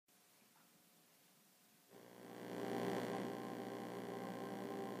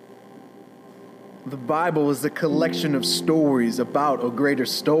The Bible is a collection of stories about a greater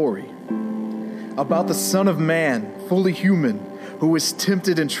story. About the Son of Man, fully human, who was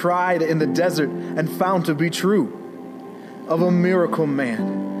tempted and tried in the desert and found to be true. Of a miracle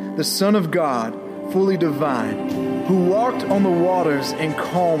man, the Son of God, fully divine, who walked on the waters and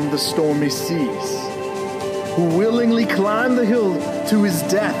calmed the stormy seas. Who willingly climbed the hill to his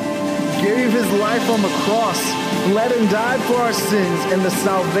death, gave his life on the cross, bled and died for our sins and the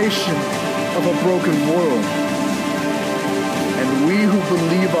salvation of a broken world. And we who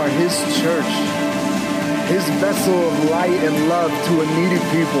believe are his church, his vessel of light and love to a needy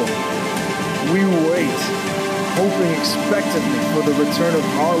people, we wait, hoping expectantly for the return of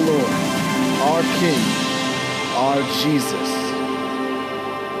our Lord, our King, our Jesus.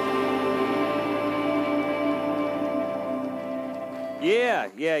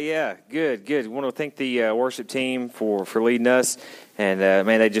 Yeah. Good. I want to thank the worship team for leading us. And,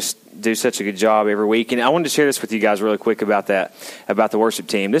 man, they just do such a good job every week. And I wanted to share this with you guys really quick about the worship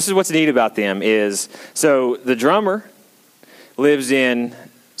team. This is what's neat about them is, so the drummer lives in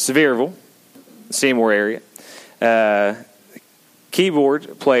Sevierville, Seymour area.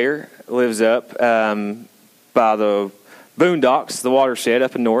 Keyboard player lives up by the Boondocks, the watershed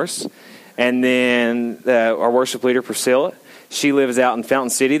up in Norris. And then our worship leader, Priscilla, she lives out in Fountain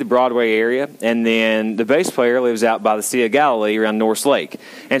City, the Broadway area. And then the bass player lives out by the Sea of Galilee around Norris Lake.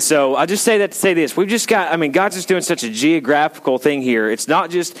 And so I just say that to say this. We've just got, God's just doing such a geographical thing here. It's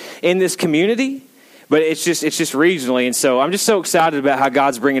not just in this community, but it's just regionally. And so I'm just so excited about how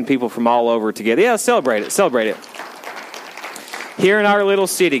God's bringing people from all over together. Yeah, celebrate it. Here in our little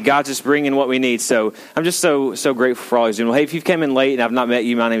city, God's just bringing what we need. So I'm just so grateful for all he's doing. Well, hey, if you've come in late and I've not met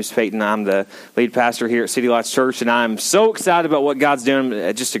you, my name is Peyton. I'm the lead pastor here at City Lights Church, and I'm so excited about what God's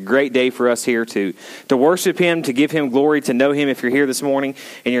doing. Just a great day for us here to worship him, to give him glory, to know him. If you're here this morning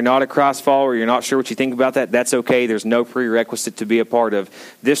and you're not a Christ follower, you're not sure what you think about that, that's okay. There's no prerequisite to be a part of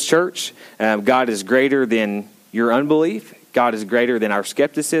this church. God is greater than your unbelief. God is greater than our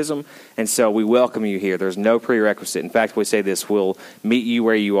skepticism, and so we welcome you here. There's no prerequisite. In fact, we say this, we'll meet you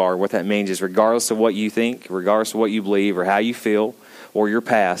where you are. What that means is regardless of what you think, regardless of what you believe or how you feel or your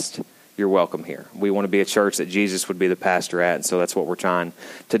past, you're welcome here. We want to be a church that Jesus would be the pastor at, and so that's what we're trying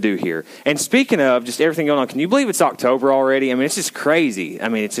to do here. And speaking of just everything going on, can you believe it's October already? It's just crazy.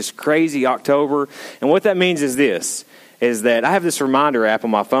 It's just crazy October. And what that means is this, is that I have this reminder app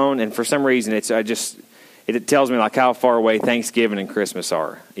on my phone, and for some reason it tells me like how far away Thanksgiving and Christmas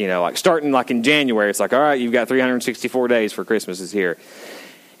are. Starting like in January, it's like, all right, you've got 364 days for Christmas is here.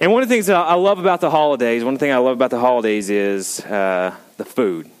 And one of the things that I love about the holidays, is the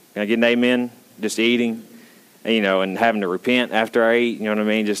food. Can I get an amen? Just eating, and having to repent after I eat, you know what I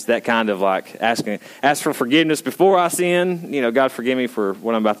mean? Just that kind of like ask for forgiveness before I sin. God forgive me for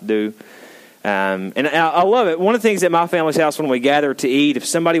what I'm about to do. And I love it. One of the things at my family's house when we gather to eat, if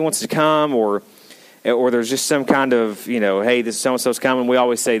somebody wants to come or there's just some kind of, hey, this so-and-so's coming, we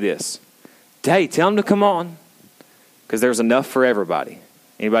always say this. Hey, tell them to come on, because there's enough for everybody.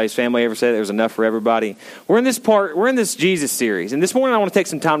 Anybody's family ever said there's enough for everybody? We're in this Jesus series, and this morning I want to take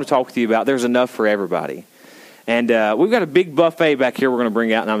some time to talk with you about there's enough for everybody. And we've got a big buffet back here we're going to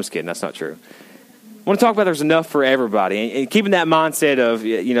bring out. No, I'm just kidding. That's not true. I want to talk about there's enough for everybody, and keeping that mindset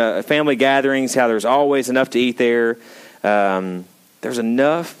of, family gatherings, how there's always enough to eat there. There's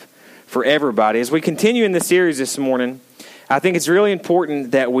enough for everybody. As we continue in the series this morning, I think it's really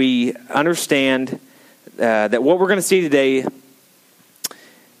important that we understand that what we're going to see today,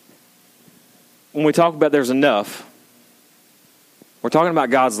 when we talk about there's enough, we're talking about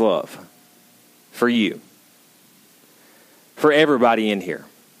God's love for you, for everybody in here.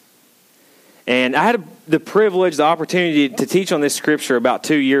 And I had the privilege, the opportunity to teach on this scripture about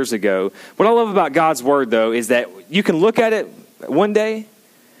 2 years ago. What I love about God's word, though, is that you can look at it one day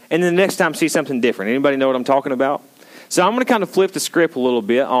and then the next time see something different. Anybody know what I'm talking about? So I'm going to kind of flip the script a little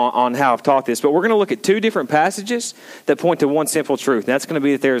bit on how I've taught this, but we're going to look at two different passages that point to one simple truth, and that's going to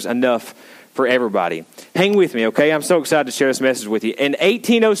be that there's enough for everybody. Hang with me, okay? I'm so excited to share this message with you. In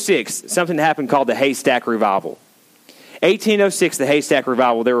 1806, something happened called the Haystack Revival. 1806, the Haystack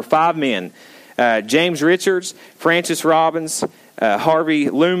Revival. There were 5 men, James Richards, Francis Robbins, Harvey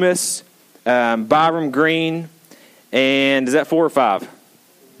Loomis, Byram Green, and is that 4 or 5?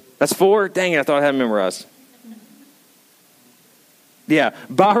 That's 4? Dang it, I thought I had them memorized. Yeah,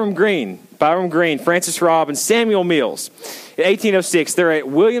 Byram Green, Francis Robbins, Samuel Mills. In 1806, they're at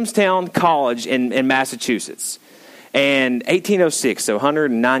Williamstown College in Massachusetts. And 1806, so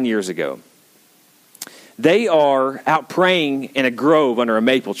 109 years ago, they are out praying in a grove under a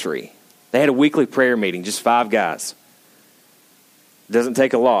maple tree. They had a weekly prayer meeting, just 5 guys. Doesn't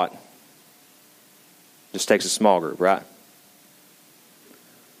take a lot. Just takes a small group, right?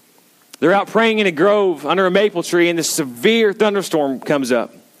 They're out praying in a grove under a maple tree, and this severe thunderstorm comes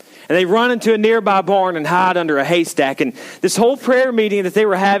up. And they run into a nearby barn and hide under a haystack. And this whole prayer meeting that they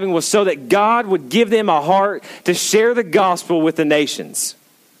were having was so that God would give them a heart to share the gospel with the nations.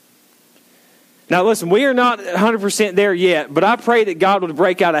 Now listen, we are not 100% there yet, but I pray that God would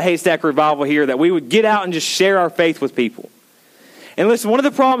break out a haystack revival here, that we would get out and just share our faith with people. And listen, one of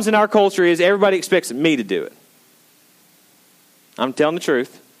the problems in our culture is everybody expects me to do it. I'm telling the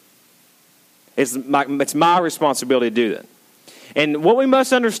truth. It's my responsibility to do that. And what we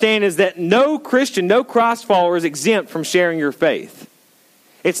must understand is that no Christian, no Christ follower is exempt from sharing your faith.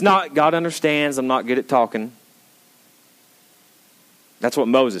 It's not, God understands, I'm not good at talking. That's what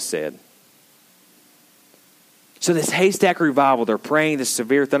Moses said. So this haystack revival, they're praying, this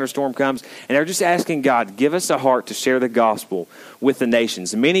severe thunderstorm comes, and they're just asking God, give us a heart to share the gospel with the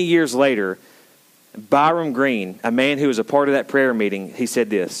nations. Many years later, Byram Green, a man who was a part of that prayer meeting, he said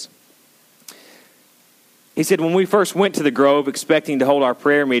this. He said, when we first went to the grove expecting to hold our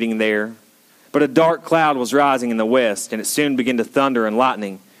prayer meeting there, but a dark cloud was rising in the west, and it soon began to thunder and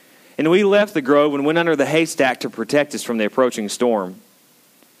lightning. And we left the grove and went under the haystack to protect us from the approaching storm.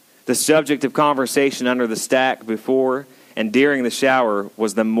 The subject of conversation under the stack before and during the shower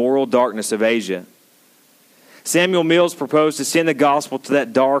was the moral darkness of Asia. Samuel Mills proposed to send the gospel to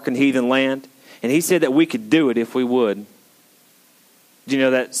that dark and heathen land, and he said that we could do it if we would. Do you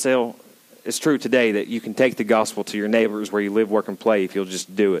know that, Sale? It's true today that you can take the gospel to your neighbors where you live, work, and play if you'll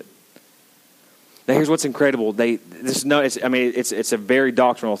just do it. Now, here's what's incredible. It's a very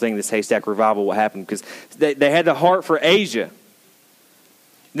doctrinal thing, this haystack revival will happen, because they had the heart for Asia.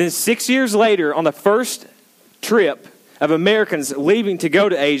 Then 6 years later, on the first trip of Americans leaving to go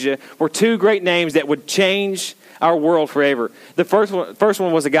to Asia, were two great names that would change our world forever. The first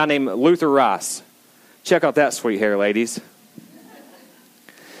one was a guy named Luther Rice. Check out that sweet hair, ladies.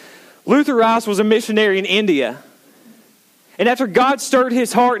 Luther Rice was a missionary in India. And after God stirred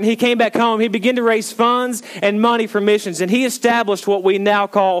his heart and he came back home, he began to raise funds and money for missions. And he established what we now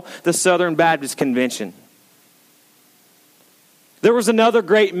call the Southern Baptist Convention. There was another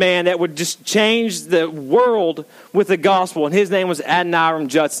great man that would just change the world with the gospel, and his name was Adoniram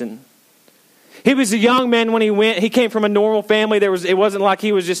Judson. He was a young man when he went. He came from a normal family. It wasn't like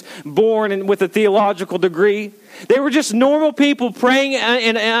he was just born with a theological degree. They were just normal people praying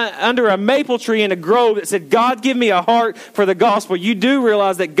under a maple tree in a grove that said, God, give me a heart for the gospel. You do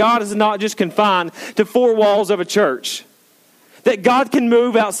realize that God is not just confined to four walls of a church. That God can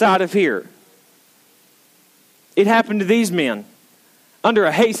move outside of here. It happened to these men under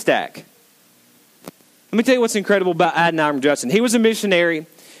a haystack. Let me tell you what's incredible about Adoniram Judson. He was a missionary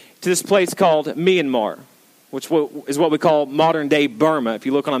to this place called Myanmar, which is what we call modern-day Burma. If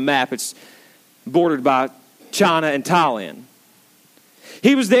you look on a map, it's bordered by China and Thailand.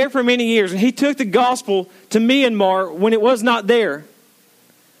 He was there for many years, and he took the gospel to Myanmar when it was not there.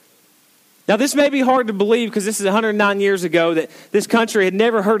 Now, this may be hard to believe because this is 109 years ago that this country had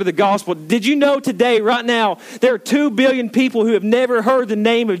never heard of the gospel. Did you know today, right now, there are 2 billion people who have never heard the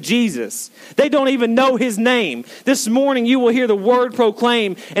name of Jesus? They don't even know his name. This morning, you will hear the word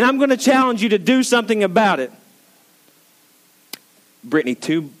proclaimed, and I'm going to challenge you to do something about it. Brittany,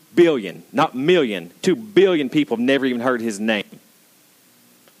 2 billion, not million, 2 billion people have never even heard his name.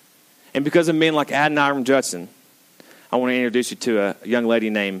 And because of men like Adoniram Judson, I want to introduce you to a young lady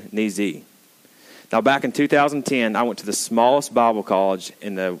named Nizi. Now, back in 2010, I went to the smallest Bible college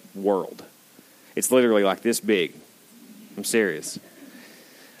in the world. It's literally like this big. I'm serious.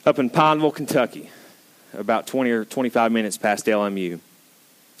 Up in Pineville, Kentucky, about 20 or 25 minutes past LMU.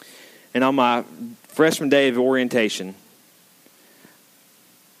 And on my freshman day of orientation,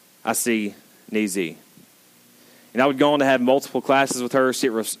 I see Nizi. And I would go on to have multiple classes with her,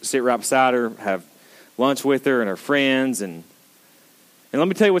 sit right beside her, have lunch with her and her friends. And let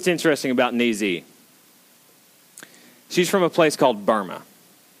me tell you what's interesting about Nizi. She's from a place called Burma,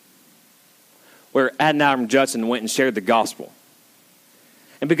 where Adoniram Judson went and shared the gospel.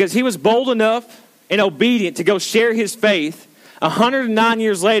 And because he was bold enough and obedient to go share his faith, 109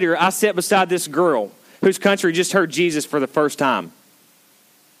 years later, I sat beside this girl whose country just heard Jesus for the first time.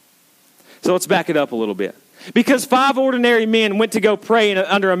 So let's back it up a little bit. Because 5 ordinary men went to go pray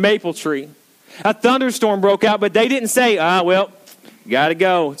under a maple tree. A thunderstorm broke out, but they didn't say, got to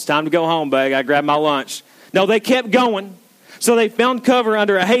go. It's time to go home, buddy. I got to grab my lunch. No, they kept going. So they found cover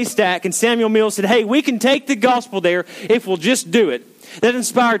under a haystack, and Samuel Mills said, hey, we can take the gospel there if we'll just do it. That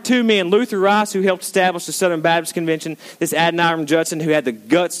inspired 2 men, Luther Rice, who helped establish the Southern Baptist Convention, this Adoniram Judson, who had the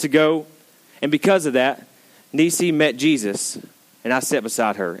guts to go. And because of that, Nizi met Jesus, and I sat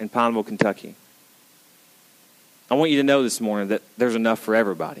beside her in Pineville, Kentucky. I want you to know this morning that there's enough for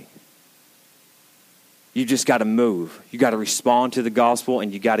everybody. You just got to move. You got to respond to the gospel,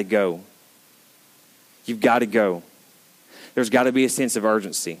 and you got to go. You've got to go. There's got to be a sense of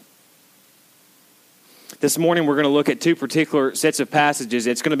urgency. This morning we're going to look at two particular sets of passages.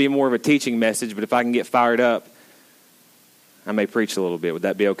 It's going to be more of a teaching message, but if I can get fired up, I may preach a little bit. Would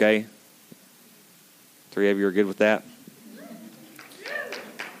that be okay? 3 of you are good with that?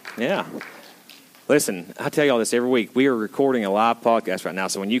 Yeah. Listen, I tell y'all this every week. We are recording a live podcast right now,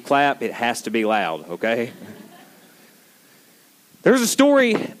 so when you clap, it has to be loud, okay? There's a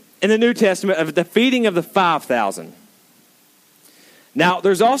story in the New Testament of the feeding of the 5,000. Now,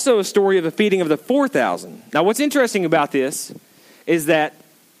 there's also a story of the feeding of the 4,000. Now, what's interesting about this is that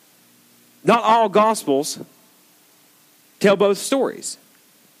not all Gospels tell both stories.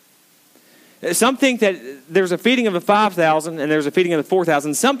 Some think that there's a feeding of the 5,000 and there's a feeding of the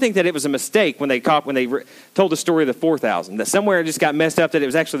 4,000. Some think that it was a mistake when they told the story of the 4,000. That somewhere it just got messed up, that it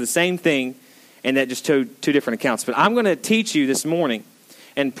was actually the same thing, and that just told two different accounts. But I'm going to teach you this morning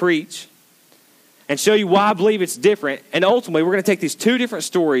and preach and show you why I believe it's different. And ultimately, we're going to take these two different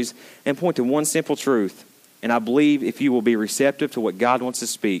stories and point to one simple truth. And I believe if you will be receptive to what God wants to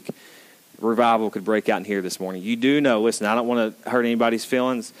speak, revival could break out in here this morning. You do know, listen, I don't want to hurt anybody's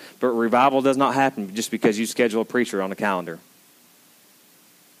feelings, but revival does not happen just because you schedule a preacher on the calendar.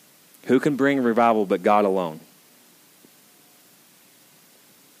 Who can bring revival but God alone?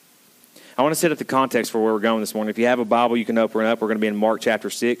 I want to set up the context for where we're going this morning. If you have a Bible, you can open it up. We're going to be in Mark chapter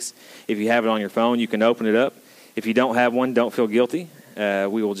 6. If you have it on your phone, you can open it up. If you don't have one, don't feel guilty.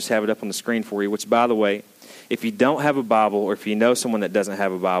 We will just have it up on the screen for you, which, by the way, if you don't have a Bible or if you know someone that doesn't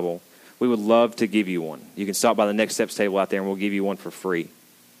have a Bible, we would love to give you one. You can stop by the Next Steps table out there and we'll give you one for free.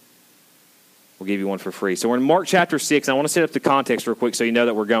 We'll give you one for free. So we're in Mark chapter 6. I want to set up the context real quick so you know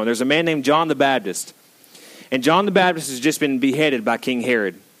that we're going. There's a man named John the Baptist. And John the Baptist has just been beheaded by King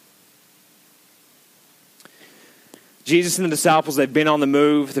Herod. Jesus and the disciples, they've been on the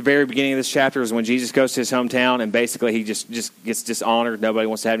move. At the very beginning of this chapter is when Jesus goes to his hometown and basically he just gets dishonored. Nobody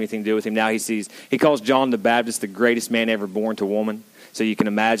wants to have anything to do with him. Now he calls John the Baptist the greatest man ever born to woman. So you can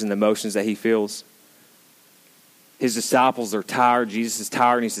imagine the emotions that he feels. His disciples are tired. Jesus is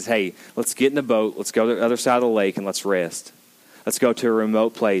tired, and he says, hey, let's get in the boat. Let's go to the other side of the lake, and let's rest. Let's go to a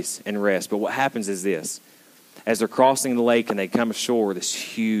remote place and rest. But what happens is this. As they're crossing the lake and they come ashore, this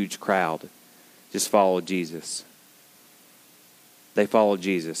huge crowd just followed Jesus. They followed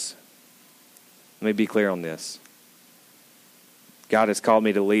Jesus. Let me be clear on this. God has called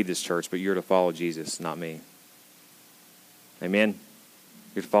me to lead this church, but you're to follow Jesus, not me. Amen?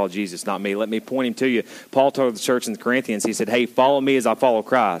 You're to follow Jesus, not me. Let me point him to you. Paul told the church in Corinthians, he said, hey, follow me as I follow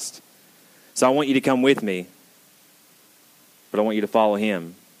Christ. So I want you to come with me, but I want you to follow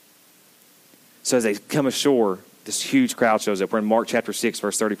him. So as they come ashore, this huge crowd shows up. We're in Mark chapter 6,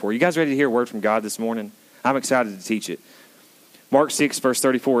 verse 34. You guys ready to hear a word from God this morning? I'm excited to teach it. Mark 6, verse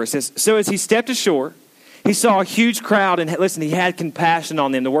 34, it says, so as he stepped ashore, he saw a huge crowd, and listen, he had compassion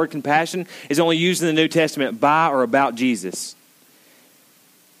on them. The word compassion is only used in the New Testament by or about Jesus.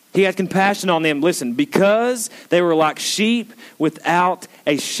 He had compassion on them, listen, because they were like sheep without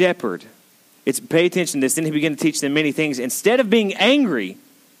a shepherd. Pay attention to this. Then he began to teach them many things. Instead of being angry,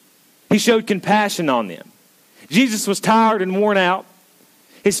 he showed compassion on them. Jesus was tired and worn out.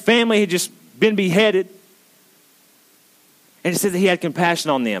 His family had just been beheaded. And it said that he had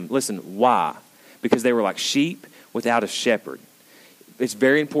compassion on them. Listen, why? Because they were like sheep without a shepherd. It's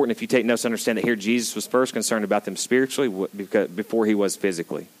very important if you take notes to understand that here Jesus was first concerned about them spiritually before he was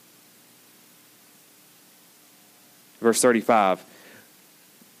physically. Verse 35.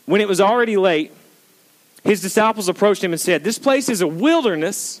 When it was already late, his disciples approached him and said, this place is a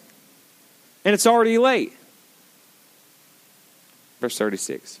wilderness and it's already late. Verse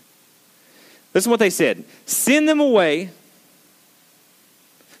 36. Listen to what they said. Send them away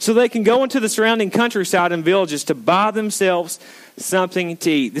so they can go into the surrounding countryside and villages to buy themselves something to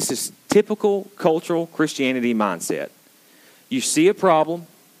eat. This is typical cultural Christianity mindset. You see a problem,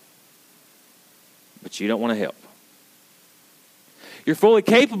 but you don't want to help. You're fully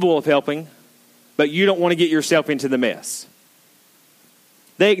capable of helping, but you don't want to get yourself into the mess.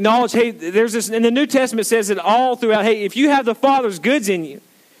 They acknowledge, hey, there's this, in the New Testament it says it all throughout, hey, if you have the Father's goods in you,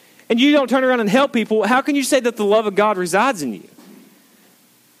 and you don't turn around and help people, how can you say that the love of God resides in you?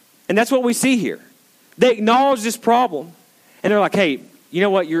 And that's what we see here. They acknowledge this problem, and they're like, hey, you know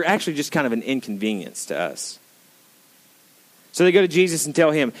what? You're actually just kind of an inconvenience to us. So they go to Jesus and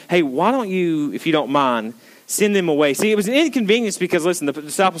tell him, hey, why don't you, if you don't mind, send them away. See, it was an inconvenience because, listen, the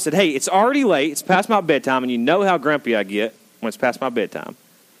disciples said, hey, it's already late. It's past my bedtime, and you know how grumpy I get when it's past my bedtime.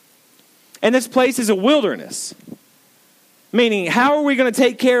 And this place is a wilderness. Meaning, how are we going to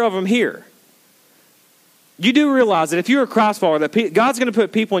take care of them here? You do realize that if you're a Christ follower, that God's going to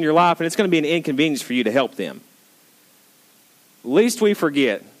put people in your life and it's going to be an inconvenience for you to help them. Lest we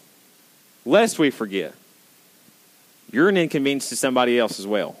forget, you're an inconvenience to somebody else as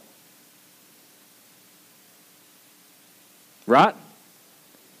well. Right?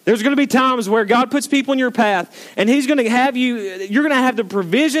 There's going to be times where God puts people in your path and He's going to have you're going to have the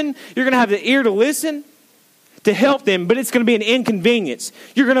provision, you're going to have the ear to listen, to help them, but it's going to be an inconvenience.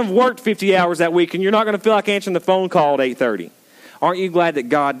 You're going to have worked 50 hours that week and you're not going to feel like answering the phone call at 8:30. Aren't you glad that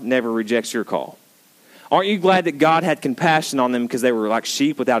God never rejects your call? Aren't you glad that God had compassion on them because they were like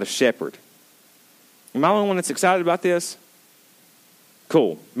sheep without a shepherd? Am I the only one that's excited about this?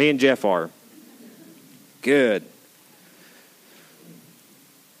 Cool. Me and Jeff are. Good.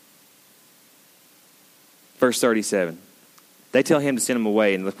 Verse 37. They tell him to send him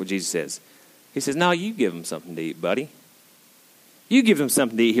away, and look what Jesus says. He says, no, you give them something to eat, buddy. You give them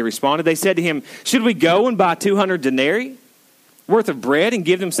something to eat, he responded. They said to him, should we go and buy 200 denarii worth of bread and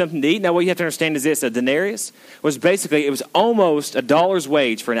give them something to eat? Now, what you have to understand is this. A denarius was basically, it was almost $1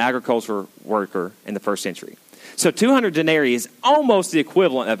 wage for an agricultural worker in the first century. So 200 denarii is almost the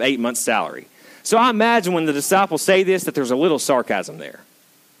equivalent of 8 months' salary. So I imagine when the disciples say this that there's a little sarcasm there.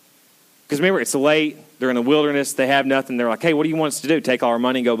 Because remember, it's late. They're in the wilderness. They have nothing. They're like, hey, what do you want us to do? Take all our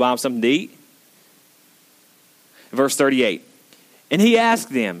money and go buy them something to eat? Verse 38. And he asked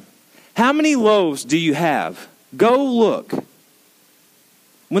them, how many loaves do you have? Go look.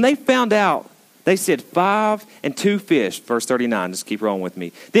 When they found out, they said 5 and 2 fish. Verse 39. Just keep rolling with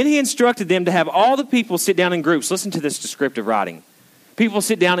me. Then he instructed them to have all the people sit down in groups. Listen to this descriptive writing. People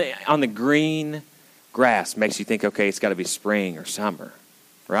sit down on the green grass. Makes you think, okay, it's got to be spring or summer.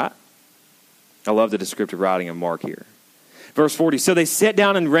 Right? I love the descriptive writing of Mark here. Verse 40, so they sat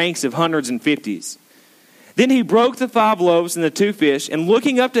down in ranks of hundreds and fifties. Then he broke the 5 loaves and the 2 fish, and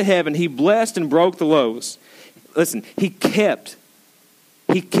looking up to heaven, he blessed and broke the loaves. Listen, he kept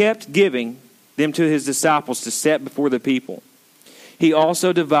giving them to his disciples to set before the people. He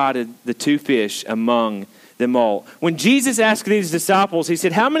also divided the 2 fish among them all. When Jesus asked these disciples, he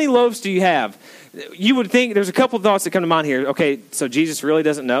said, how many loaves do you have? You would think, there's a couple of thoughts that come to mind here. Okay, so Jesus really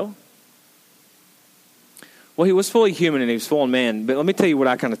doesn't know? Well, he was fully human and he was full man. But let me tell you what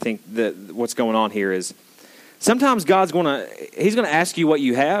I kind of think that what's going on here is sometimes God's he's going to ask you what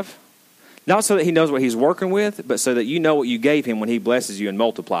you have, not so that he knows what he's working with, but so that you know what you gave him when he blesses you and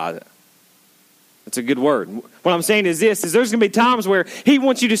multiplies it. That's a good word. What I'm saying is this, is there's going to be times where he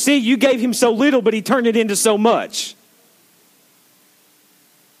wants you to see you gave him so little, but he turned it into so much.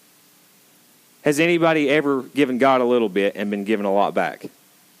 Has anybody ever given God a little bit and been given a lot back?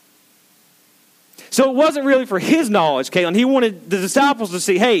 So it wasn't really for his knowledge, Caitlin. He wanted the disciples to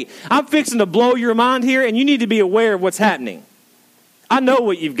see, hey, I'm fixing to blow your mind here, and you need to be aware of what's happening. I know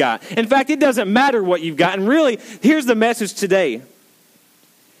what you've got. In fact, it doesn't matter what you've got. And really, here's the message today.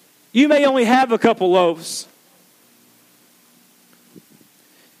 You may only have a couple loaves.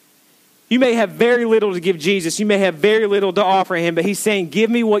 You may have very little to give Jesus. You may have very little to offer him, but he's saying, give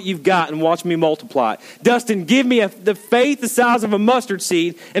me what you've got and watch me multiply it. Dustin, give me the faith the size of a mustard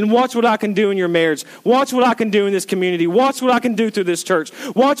seed and watch what I can do in your marriage. Watch what I can do in this community. Watch what I can do through this church.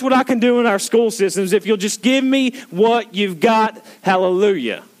 Watch what I can do in our school systems if you'll just give me what you've got.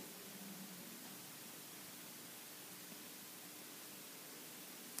 Hallelujah.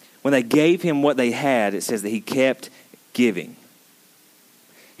 When they gave him what they had, it says that he kept giving.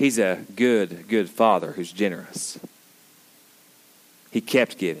 He's a good father who's generous. He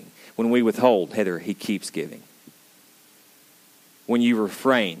kept giving. When we withhold, Heather, he keeps giving. When you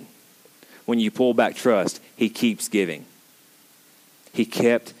refrain, when you pull back trust, he keeps giving. He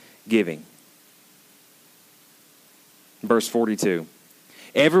kept giving. Verse 42.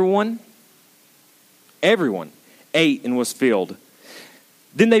 Everyone ate and was filled.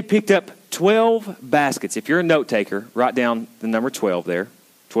 Then they picked up 12 baskets. If you're a note taker, write down the number 12 there.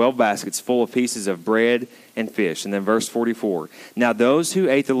 12 baskets full of pieces of bread and fish. And then verse 44. Now those who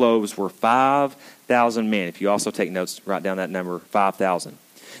ate the loaves were 5,000 men. If you also take notes, write down that number, 5,000.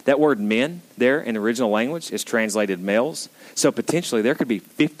 That word men there in the original language is translated males. So potentially there could be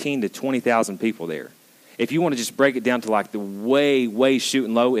 15 to 20,000 people there. If you want to just break it down to like the way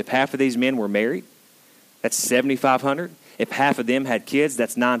shooting low, if half of these men were married, that's 7,500. If half of them had kids,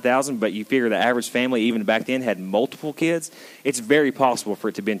 that's 9,000. But you figure the average family, even back then, had multiple kids. It's very possible for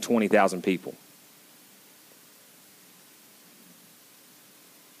it to have been 20,000 people.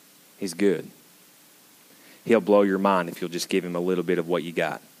 He's good. He'll blow your mind if you'll just give him a little bit of what you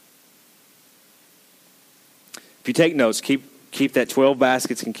got. If you take notes, keep keep that 12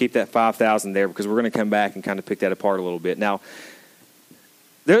 baskets and keep that 5,000 there, because we're going to come back and kind of pick that apart a little bit. Now,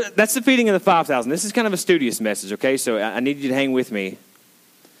 that's the feeding of the 5,000. This is kind of a studious message, okay? So I need you to hang with me.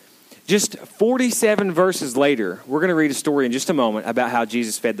 Just 47 verses later, we're going to read a story in just a moment about how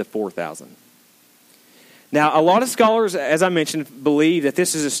Jesus fed the 4,000. Now, a lot of scholars, as I mentioned, believe that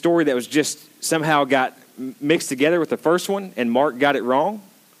this is a story that was just somehow got mixed together with the first one, and Mark got it wrong.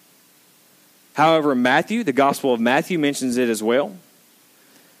 However, Matthew, the Gospel of Matthew, mentions it as well.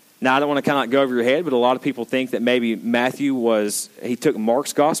 Now, I don't want to kind of go over your head, but a lot of people think that maybe he took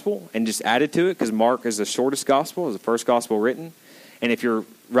Mark's Gospel and just added to it, because Mark is the shortest Gospel, is the first Gospel written. And if you're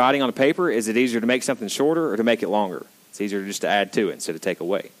writing on a paper, is it easier to make something shorter or to make it longer? It's easier just to add to it instead of take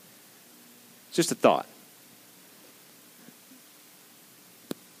away. It's just a thought.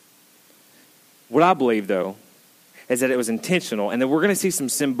 What I believe, though, is that it was intentional, and that we're going to see some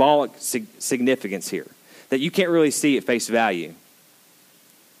symbolic significance here that you can't really see at face value.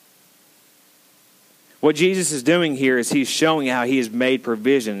 What Jesus is doing here is he's showing how he has made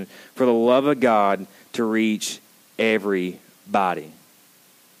provision for the love of God to reach everybody.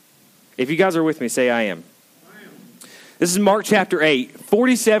 If you guys are with me, say I am. This is Mark chapter 8,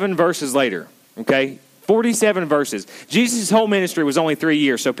 47 verses later, okay? 47 verses. Jesus' whole ministry was only 3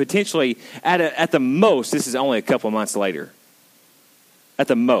 years, so potentially at the most, this is only a couple months later. At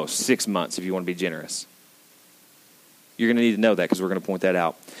the most, 6 months if you want to be generous. You're going to need to know that because we're going to point that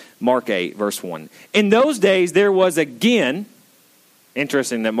out. Mark 8, verse 1. In those days there was again,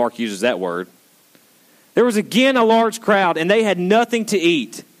 interesting that Mark uses that word, there was again a large crowd, and they had nothing to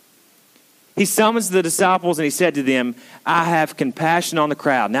eat. He summons the disciples and he said to them, I have compassion on the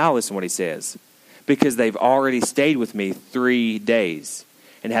crowd. Now listen what he says. Because they've already stayed with me 3 days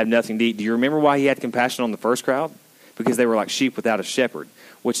and have nothing to eat. Do you remember why he had compassion on the first crowd? Because they were like sheep without a shepherd,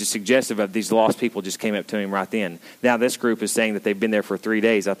 which is suggestive of these lost people just came up to him right then. Now this group is saying that they've been there for 3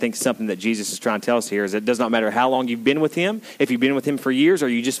 days. I think something that Jesus is trying to tell us here is that it does not matter how long you've been with him, if you've been with him for years, or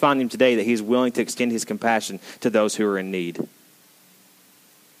you just find him today, that he's willing to extend his compassion to those who are in need.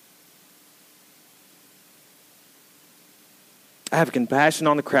 I have compassion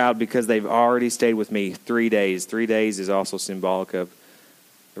on the crowd because they've already stayed with me 3 days. 3 days is also symbolic of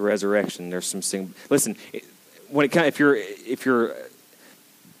the resurrection. There's some listen, when it if you're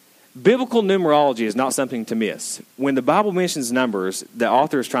biblical numerology is not something to miss. When the Bible mentions numbers, the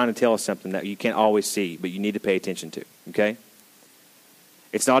author is trying to tell us something that you can't always see, but you need to pay attention to. Okay.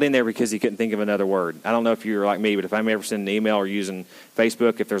 It's not in there because he couldn't think of another word. I don't know if you're like me, but if I'm ever sending an email or using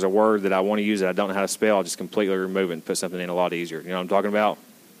Facebook, if there's a word that I want to use that I don't know how to spell, I'll just completely remove it and put something in a lot easier. You know what I'm talking about?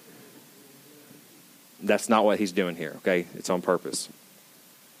 That's not what he's doing here, okay? It's on purpose.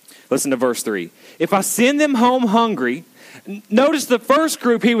 Listen to verse 3. If I send them home hungry, notice the first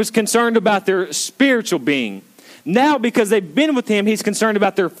group, he was concerned about their spiritual being. Now, because they've been with him, he's concerned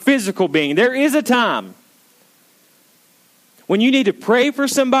about their physical being. There is a time when you need to pray for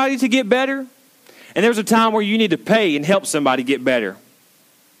somebody to get better, and there's a time where you need to pay and help somebody get better.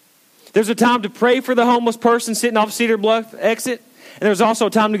 There's a time to pray for the homeless person sitting off Cedar Bluff exit, and there's also a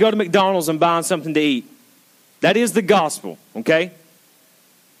time to go to McDonald's and buy something to eat. That is the gospel, okay?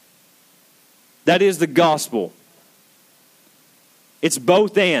 That is the gospel. It's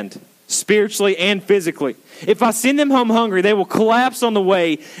both and, spiritually and physically. If I send them home hungry, they will collapse on the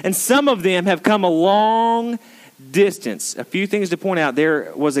way, and some of them have come a long distance. A few things to point out.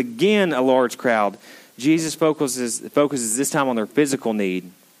 There was again a large crowd. Jesus focuses this time on their physical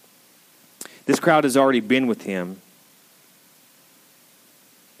need. This crowd has already been with him.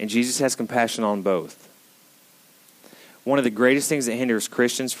 And Jesus has compassion on both. One of the greatest things that hinders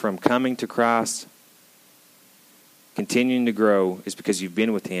Christians from coming to Christ, continuing to grow, is because you've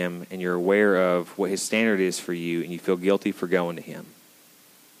been with him and you're aware of what his standard is for you and you feel guilty for going to him.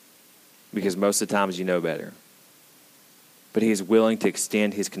 Because most of the times you know better. But he is willing to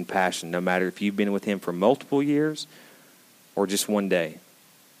extend his compassion, no matter if you've been with him for multiple years or just one day.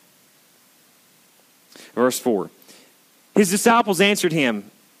 Verse 4. His disciples answered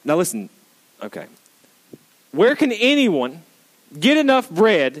him. Now listen, okay. Where can anyone get enough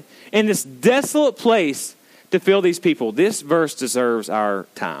bread in this desolate place to fill these people? This verse deserves our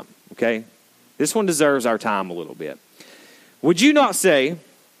time, okay? This one deserves our time a little bit. Would you not say,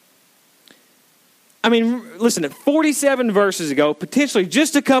 listen, 47 verses ago, potentially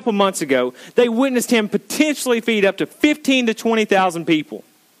just a couple months ago, they witnessed him potentially feed up to 15 to 20,000 people.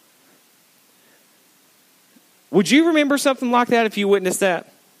 Would you remember something like that if you witnessed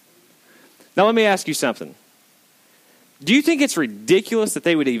that? Now let me ask you something. Do you think it's ridiculous that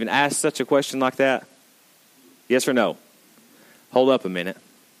they would even ask such a question like that? Yes or no? Hold up a minute.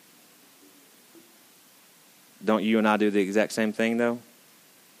 Don't you and I do the exact same thing, though?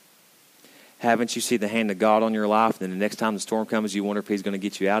 Haven't you seen the hand of God on your life, and then the next time the storm comes, you wonder if he's going to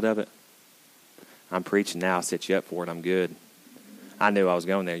get you out of it? I'm preaching now. I set you up for it. I'm good. I knew I was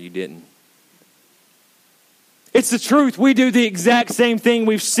going there. You didn't. It's the truth. We do the exact same thing.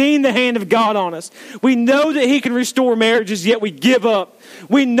 We've seen the hand of God on us. We know that he can restore marriages, yet we give up.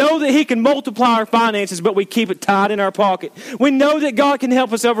 We know that he can multiply our finances, but we keep it tied in our pocket. We know that God can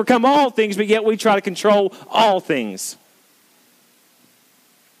help us overcome all things, but yet we try to control all things.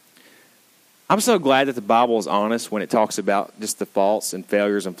 I'm so glad that the Bible is honest when it talks about just the faults and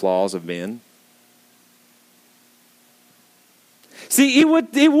failures and flaws of men. See,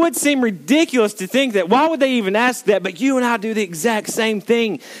 it would seem ridiculous to think that. Why would they even ask that? But you and I do the exact same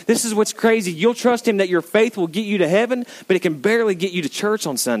thing. This is what's crazy. You'll trust him that your faith will get you to heaven, but it can barely get you to church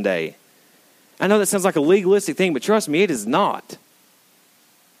on Sunday. I know that sounds like a legalistic thing, but trust me, it is not.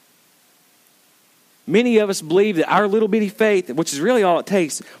 Many of us believe that our little bitty faith, which is really all it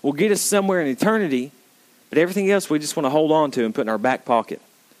takes, will get us somewhere in eternity, but everything else we just want to hold on to and put in our back pocket.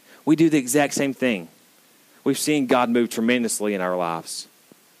 We do the exact same thing. We've seen God move tremendously in our lives.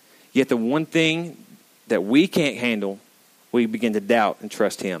 Yet the one thing that we can't handle, we begin to doubt and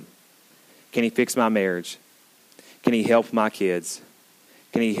trust him. Can he fix my marriage? Can he help my kids?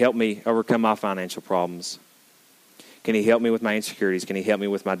 Can he help me overcome my financial problems? Can he help me with my insecurities? Can he help me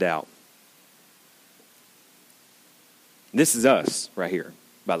with my doubt? This is us right here,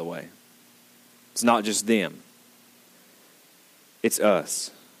 by the way. It's not just them. It's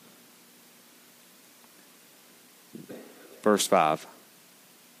us. Verse 5.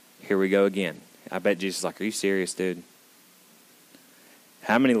 Here we go again. I bet Jesus is like, are you serious, dude?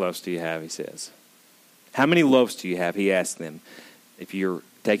 How many loaves do you have, he says. How many loaves do you have? He asked them. If you're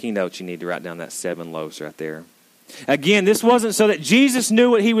taking notes, you need to write down that 7 loaves right there. Again, this wasn't so that Jesus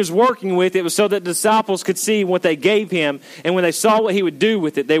knew what he was working with. It was so that the disciples could see what they gave him. And when they saw what he would do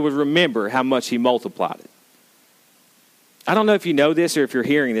with it, they would remember how much he multiplied it. I don't know if you know this or if you're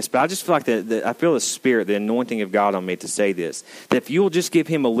hearing this, but I just feel like I feel the Spirit, the anointing of God on me to say this. That if you will just give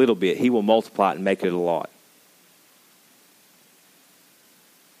him a little bit, he will multiply it and make it a lot.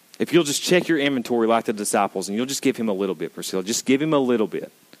 If you'll just check your inventory like the disciples and you'll just give him a little bit, Priscilla. Just give him a little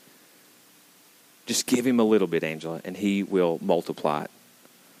bit. Just give him a little bit, Angela, and he will multiply it.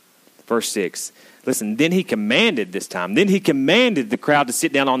 Verse 6. Listen, then he commanded this time. Then he commanded the crowd to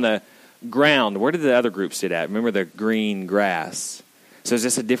sit down on the ground. Where did the other group sit at? Remember the green grass. So is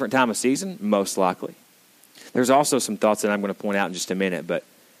this a different time of season? Most likely. There's also some thoughts that I'm going to point out in just a minute, but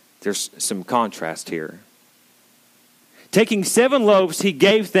there's some contrast here. Taking 7 loaves, he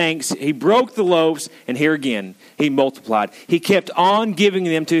gave thanks. He broke the loaves, and here again, he multiplied. He kept on giving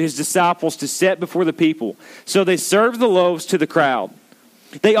them to his disciples to set before the people. So they served the loaves to the crowd.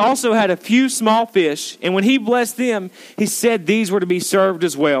 They also had a few small fish, and when he blessed them, he said these were to be served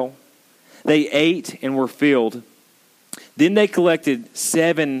as well. They ate and were filled. Then they collected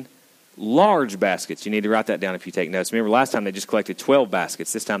 7 large baskets. You need to write that down if you take notes. Remember, last time they just collected 12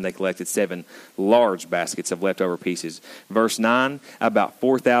 baskets. This time they collected 7 large baskets of leftover pieces. Verse 9, about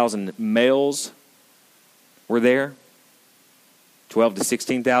 4,000 males were there. 12 to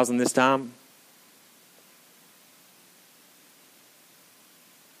 16,000 this time.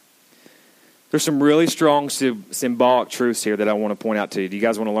 There's some really strong symbolic truths here that I want to point out to you. Do you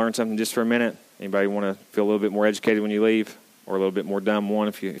guys want to learn something just for a minute? Anybody want to feel a little bit more educated when you leave? Or a little bit more dumb one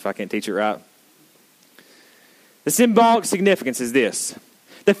if I can't teach it right? The symbolic significance is this.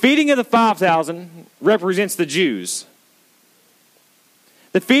 The feeding of the 5,000 represents the Jews.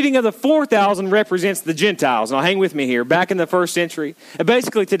 The feeding of the 4,000 represents the Gentiles. Now hang with me here. Back in the first century,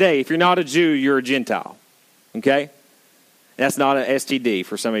 basically today, if you're not a Jew, you're a Gentile. Okay? That's not an STD.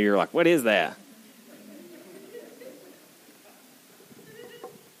 For some of you, are like, what is that?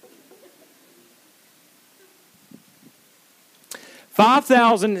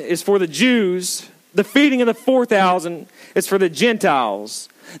 5,000 is for the Jews. The feeding of the 4,000 is for the Gentiles.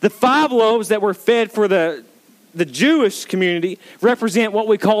 The 5 loaves that were fed for the Jewish community represent what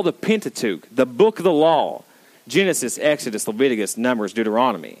we call the Pentateuch, the book of the law. Genesis, Exodus, Leviticus, Numbers,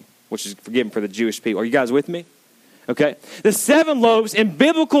 Deuteronomy, which is given for the Jewish people. Are you guys with me? Okay. The 7 loaves in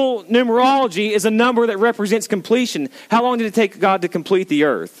biblical numerology is a number that represents completion. How long did it take God to complete the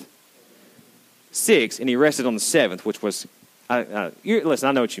earth? 6, and he rested on the 7th, which was... listen,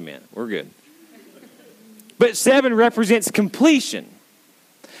 I know what you meant. We're good. But 7 represents completion.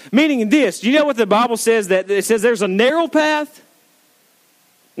 Meaning this, do you know what the Bible says? That it says there's a narrow path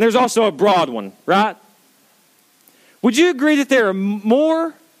and there's also a broad one, right? Would you agree that there are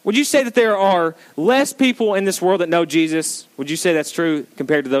more? Would you say that there are less people in this world that know Jesus? Would you say that's true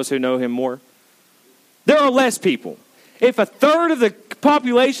compared to those who know him more? There are less people. If a third of the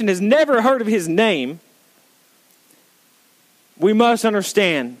population has never heard of his name, we must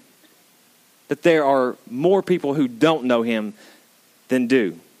understand that there are more people who don't know him than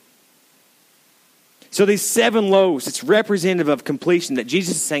do. So these 7 loaves, it's representative of completion, that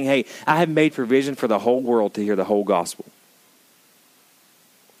Jesus is saying, hey, I have made provision for the whole world to hear the whole gospel.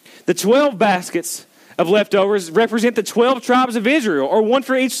 The 12 baskets of leftovers represent the 12 tribes of Israel, or one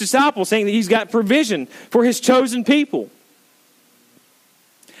for each disciple, saying that he's got provision for his chosen people.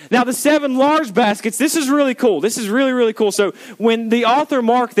 Now, the 7 large baskets, this is really cool. This is really, really cool. So when the author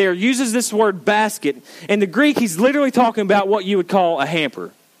Mark there uses this word basket, in the Greek, he's literally talking about what you would call a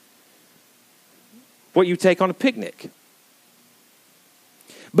hamper. What you take on a picnic.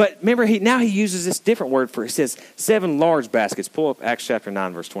 But remember, now he uses this different word for, it says 7 large baskets. Pull up Acts chapter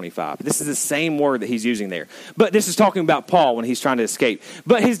 9, verse 25. This is the same word that he's using there. But this is talking about Paul when he's trying to escape.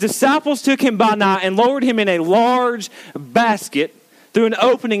 But his disciples took him by night and lowered him in a large basket through an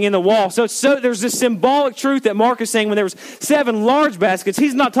opening in the wall. So there's this symbolic truth that Mark is saying when there was 7 large baskets.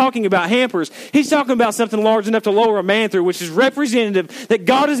 He's not talking about hampers. He's talking about something large enough to lower a man through, which is representative that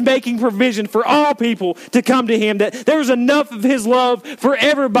God is making provision for all people to come to him, that there's enough of his love for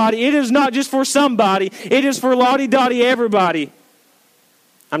everybody. It is not just for somebody. It is for lottie-dottie everybody.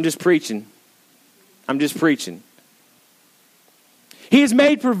 I'm just preaching. He has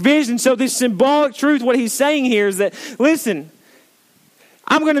made provision. So this symbolic truth, what he's saying here is that, listen,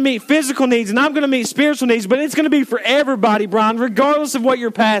 I'm going to meet physical needs and I'm going to meet spiritual needs, but it's going to be for everybody, Brian, regardless of what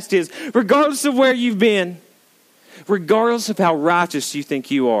your past is, regardless of where you've been, regardless of how righteous you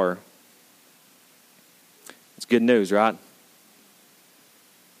think you are. It's good news, right?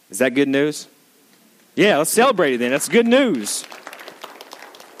 Is that good news? Yeah, let's celebrate it then. That's good news.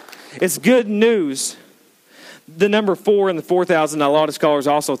 It's good news. The number 4 and the 4,000, a lot of scholars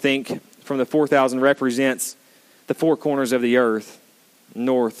also think from the 4,000 represents the 4 corners of the earth.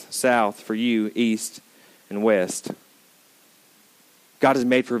 North, south, for you, east, and west. God has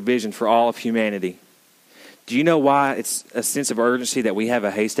made provision for all of humanity. Do you know why it's a sense of urgency that we have a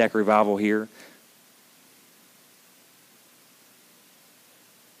haystack revival here?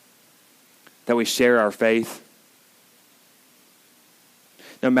 That we share our faith.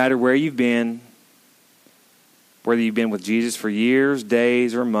 No matter where you've been, whether you've been with Jesus for years,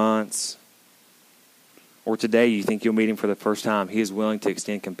 days, or months, or today you think you'll meet him for the first time, he is willing to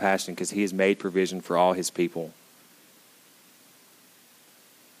extend compassion because he has made provision for all his people.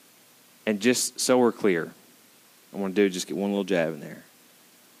 And just so we're clear, I want to just get one little jab in there.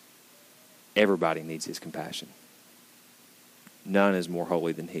 Everybody needs his compassion. None is more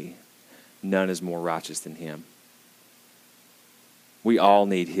holy than he. None is more righteous than him. We all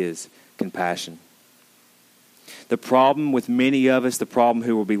need his compassion. The problem with many of us, the problem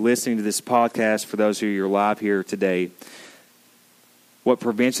who will be listening to this podcast, for those who are live here today, what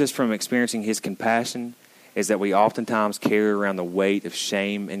prevents us from experiencing his compassion is that we oftentimes carry around the weight of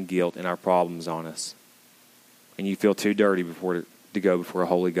shame and guilt and our problems on us. And you feel too dirty to go before a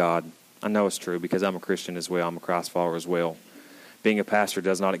holy God. I know it's true because I'm a Christian as well. I'm a Christ follower as well. Being a pastor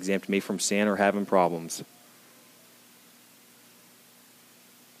does not exempt me from sin or having problems.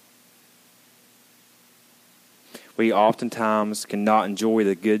 We oftentimes cannot enjoy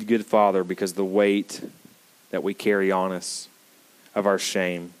the good Father because of the weight that we carry on us of our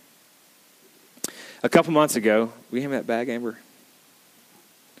shame. A couple months ago, will you hand me that bag, Amber?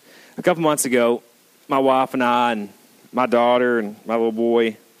 A couple months ago, my wife and I and my daughter and my little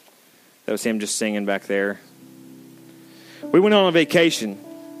boy, that was him just singing back there, we went on a vacation.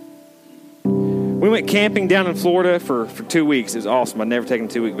 We went camping down in Florida for 2 weeks. It was awesome. I'd never taken a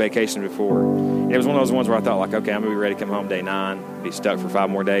 2-week vacation before. And it was one of those ones where I thought, like, okay, I'm going to be ready to come home day 9, be stuck for 5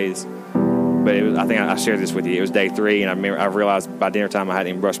 more days. But I think I shared this with you. It was day 3, and I realized by dinner time I hadn't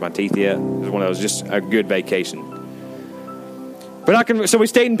even brushed my teeth yet. It was one of those, just a good vacation. So we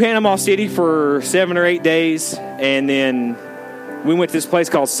stayed in Panama City for 7 or 8 days, and then we went to this place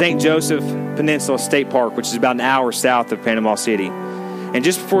called St. Joseph Peninsula State Park, which is about an hour south of Panama City. And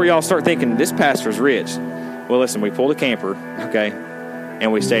just before y'all start thinking, this pastor's rich. Well, listen, we pulled a camper, okay,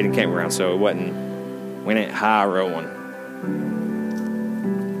 and we stayed in campground, so we didn't high rolling.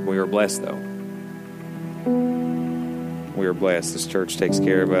 We were blessed, though. We are blessed. This church takes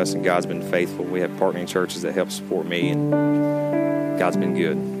care of us, and God's been faithful. We have partnering churches that help support me, and God's been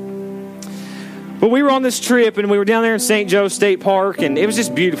good. But we were on this trip, and we were down there in St. Joe State Park, and it was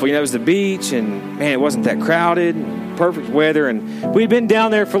just beautiful. You know, it was the beach, and, man, it wasn't that crowded, perfect weather, and we'd been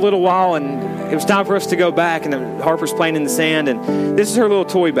down there for a little while, and it was time for us to go back, and Harper's playing in the sand, and this is her little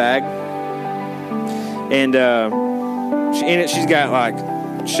toy bag. And in it, she's got,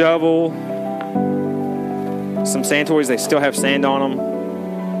 like, shovel, some sand toys. They still have sand on them.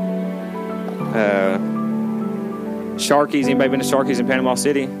 Sharky's. Anybody been to Sharky's in Panama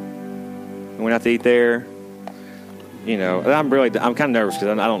City? We went out to eat there. You know, I'm kind of nervous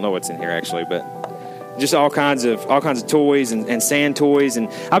because I don't know what's in here actually, but just all kinds of toys and sand toys. And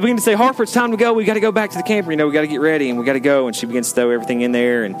I begin to say, Harper, it's time to go. We got to go back to the camper. You know, we got to get ready and we got to go. And she begins to throw everything in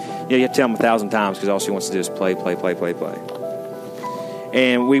there. And you have to tell them 1,000 times because all she wants to do is play.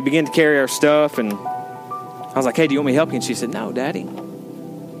 And we begin to carry our stuff. And I was like, hey, do you want me to help you? And she said, no, Daddy.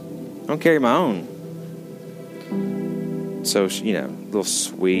 I don't carry my own. So, you know, little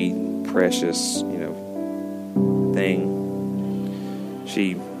sweet, precious, you know, thing.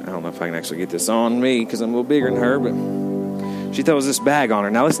 I don't know if I can actually get this on me because I'm a little bigger than her, but she throws this bag on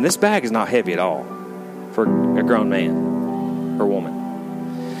her. Now, listen, this bag is not heavy at all for a grown man or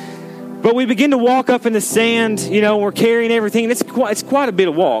woman. But we begin to walk up in the sand, you know, we're carrying everything, and it's quite a bit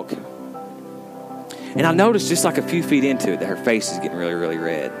of walk. And I noticed just like a few feet into it that her face is getting really, really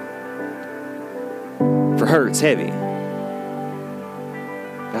red. For her, it's heavy.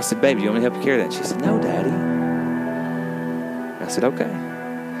 And I said, baby, do you want me to help you carry that? She said, no, Daddy. I said, okay.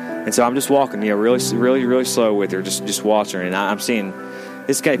 And so I'm just walking, you know, really, really, really slow with her, just watching her. And I'm seeing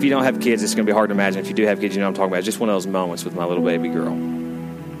this guy. If you don't have kids, it's going to be hard to imagine. If you do have kids, you know what I'm talking about. It's just one of those moments with my little baby girl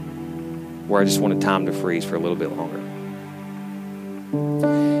where I just wanted time to freeze for a little bit longer.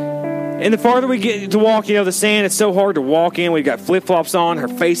 And the farther we get to walk, you know, the sand, it's so hard to walk in. We've got flip-flops on. Her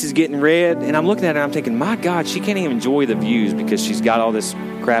face is getting red. And I'm looking at her and I'm thinking, my God, she can't even enjoy the views because she's got all this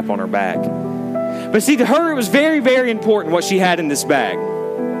crap on her back. But see, to her, it was very, very important what she had in this bag.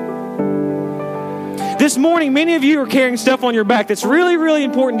 This morning, many of you are carrying stuff on your back that's really, really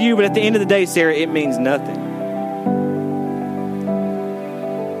important to you, but at the end of the day, Sarah, it means nothing.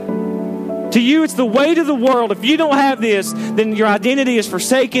 To you, it's the weight of the world. If you don't have this, then your identity is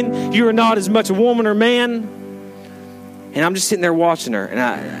forsaken. You are not as much a woman or man. And I'm just sitting there watching her, and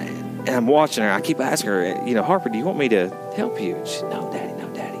I'm watching her. I keep asking her, you know, Harper, do you want me to help you? And she said, no, Daddy, no,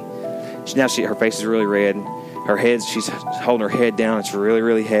 Daddy. Her face is really red. She's holding her head down. It's really,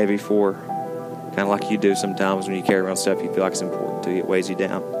 really heavy for her. Kind of like you do sometimes when you carry around stuff you feel like it's important to you. It weighs you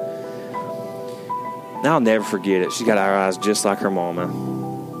down. Now I'll never forget it. She got our eyes just like her mama.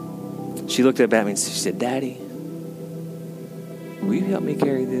 She looked up at me and she said, Daddy, will you help me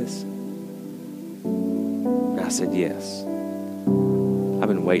carry this? And I said, yes. I've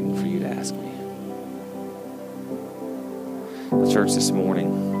been waiting for you to ask me. The church this morning,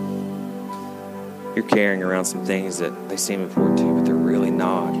 you're carrying around some things that they seem important to you, but they're really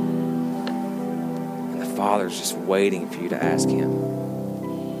not. And the Father's just waiting for you to ask Him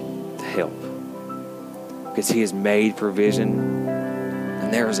to help. Because He has made provision,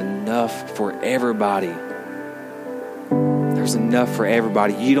 and there is enough for everybody. There's enough for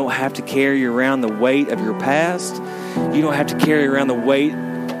everybody. You don't have to carry around the weight of your past. You don't have to carry around the weight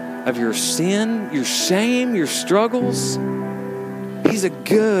of your sin, your shame, your struggles. He's a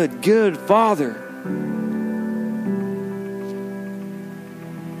good, good Father.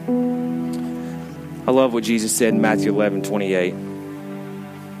 I love what Jesus said in Matthew 11:28.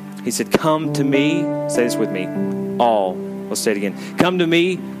 He said, come to me, say this with me, all. Let's say it again. Come to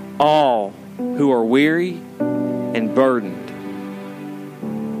me, all who are weary and burdened,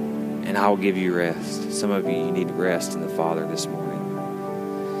 and I will give you rest. Some of you need rest in the Father this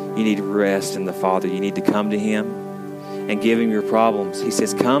morning. You need rest in the Father. You need to come to Him and give Him your problems. He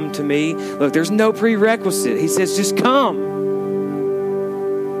says, come to me. Look, there's no prerequisite. He says, just come.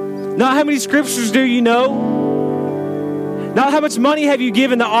 Not how many scriptures do you know. Not how much money have you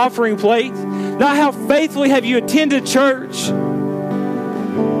given the offering plate. Not how faithfully have you attended church.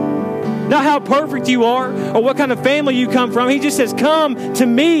 Not how perfect you are or what kind of family you come from. He just says, come to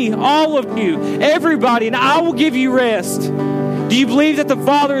me, all of you, everybody, and I will give you rest. Do you believe that the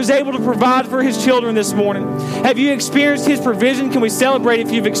Father is able to provide for His children this morning? Have you experienced His provision? Can we celebrate if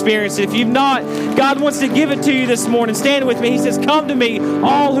you've experienced it? If you've not, God wants to give it to you this morning. Stand with me. He says, come to me,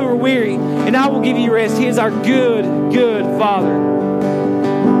 all who are weary, and I will give you rest. He is our good, good Father.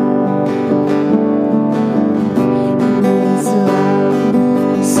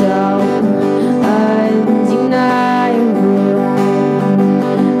 So undeniable.